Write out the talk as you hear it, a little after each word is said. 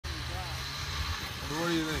what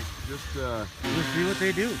do you think? Let's see what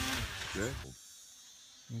they do. Okay.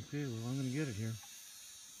 Okay, well, I'm gonna get it here.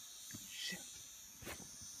 Shit.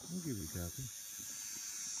 I'll give you a copy.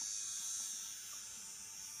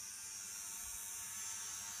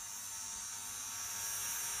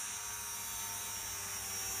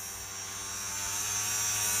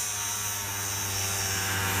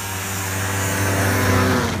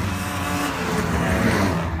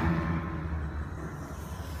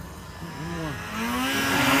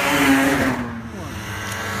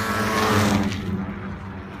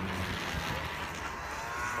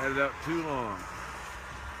 Had it out too long.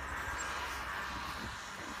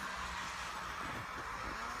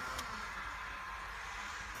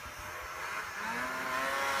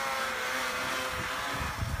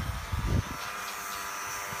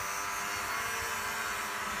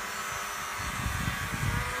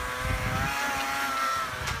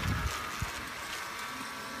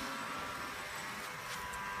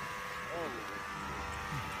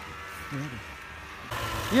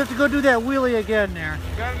 You have to go do that wheelie again there.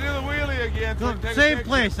 Gotta do the wheelie again. So Same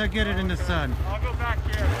place, I get it in the sun. I'll go back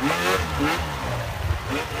here.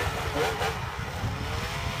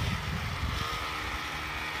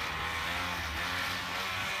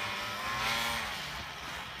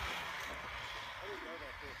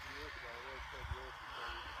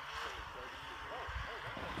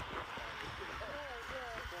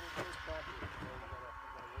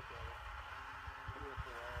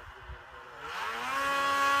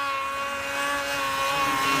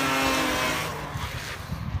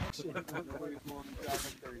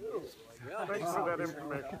 Thanks for that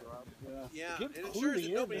information. Yeah, and it sure is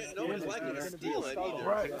nobody's likely to steal it either.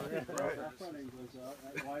 Right.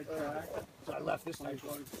 So I left this time.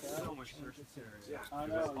 So much surface area. I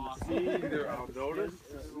know. Either I'll notice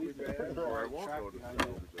or I won't notice.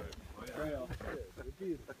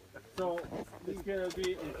 So it's gonna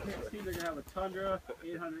be in 16. They're gonna have a Tundra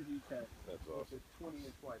 800 E10. That's awesome.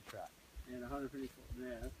 20-inch wide track and 150 foot. Yeah,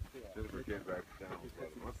 that's cool. Jennifer came back to town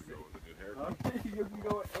about a month ago with a new haircut. You can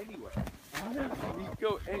go anywhere. You can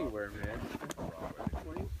go anywhere, man.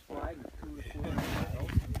 25 and 2 to 4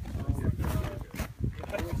 miles.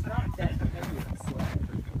 Well, it's not that heavy of a sled.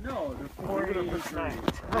 No, the 40 is nice.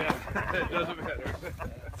 Yeah, it doesn't matter.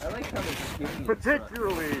 I like how they're skinny.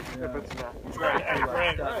 Particularly if it's not.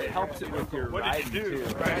 Right. It helps it with your riding too.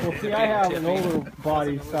 Well, see, I have an older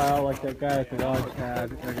body style like that guy at the lodge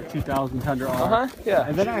had, like a 2000 Tundra R. Yeah.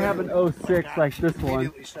 And then I have an 06 like this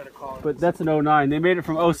one, but that's an 09. They made it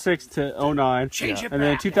from 06 to 09. And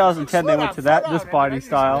then in 2010 they went to this body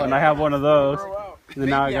style, and I have one of those. And then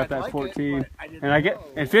now I got that 14. And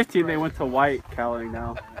in 15 they went to white coloring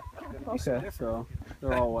now. Okay. So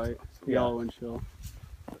they're all white, yellow and chill.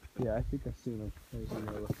 Yeah, I think I've seen them when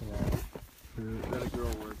they're looking at it. Met a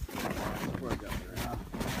girl once before I got there.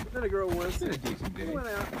 Met a girl once. It's a decent day. Went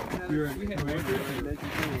out. You're Yeah,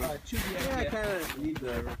 kind of need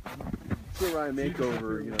the Kurai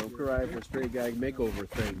makeover, you know, Kurai for straight gag makeover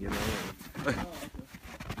thing, you know.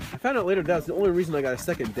 I found out later that's the only reason I got a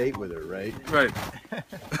second date with her, right? Right.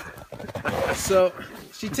 So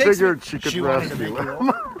she takes Figured she could rescue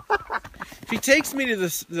him. She takes me to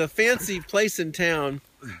the fancy place in town,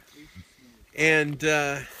 and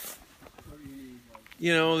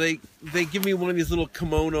you know, they give me one of these little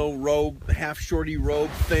kimono robe, half shorty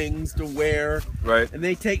robe things to wear. Right. And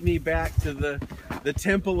they take me back to the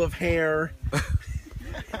temple of hair.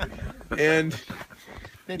 And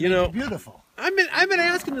you know, beautiful. I've been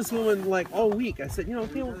asking this woman like all week. I said, you know,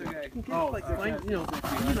 give me an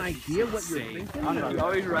idea what you're thinking. I don't know.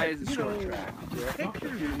 Always ride the short know, track.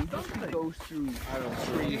 Pictures goes through, I don't know,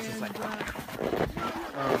 trees. It's like,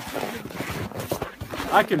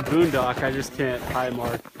 I can boondock, I just can't high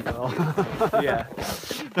mark well. Yeah.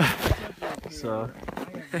 So.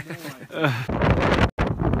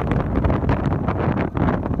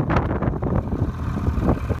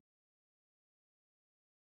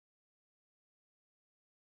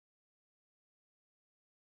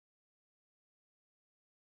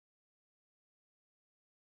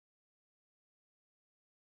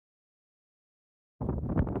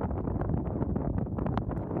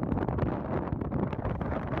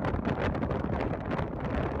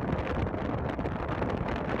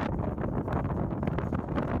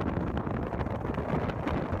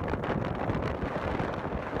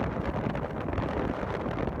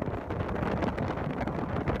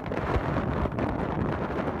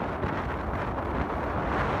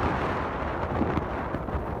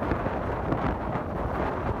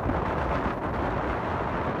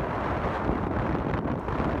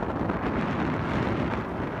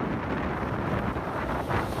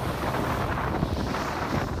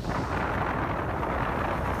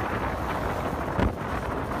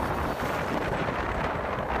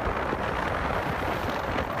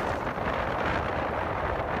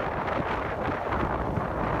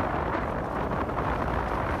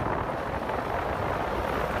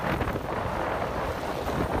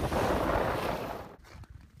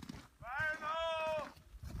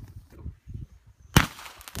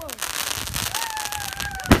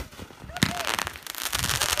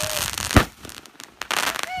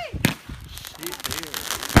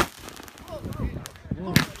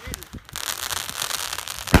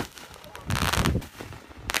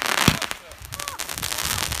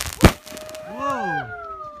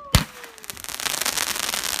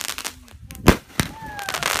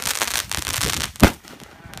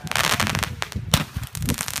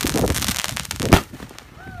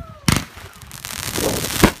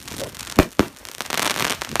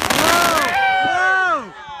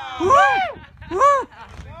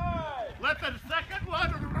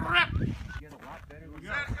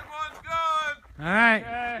 All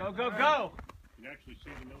right. Go, go, go! You can actually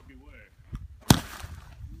see the Milky Way.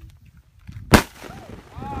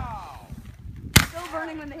 Still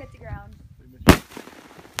burning when they hit the ground.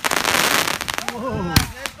 Whoa.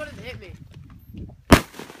 That's what it hit me. I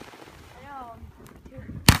know.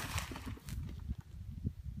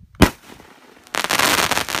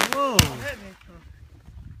 Whoa. Hit me.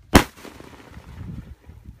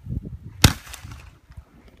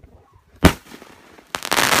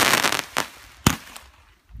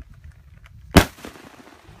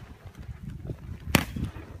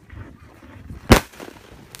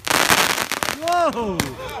 Whoa.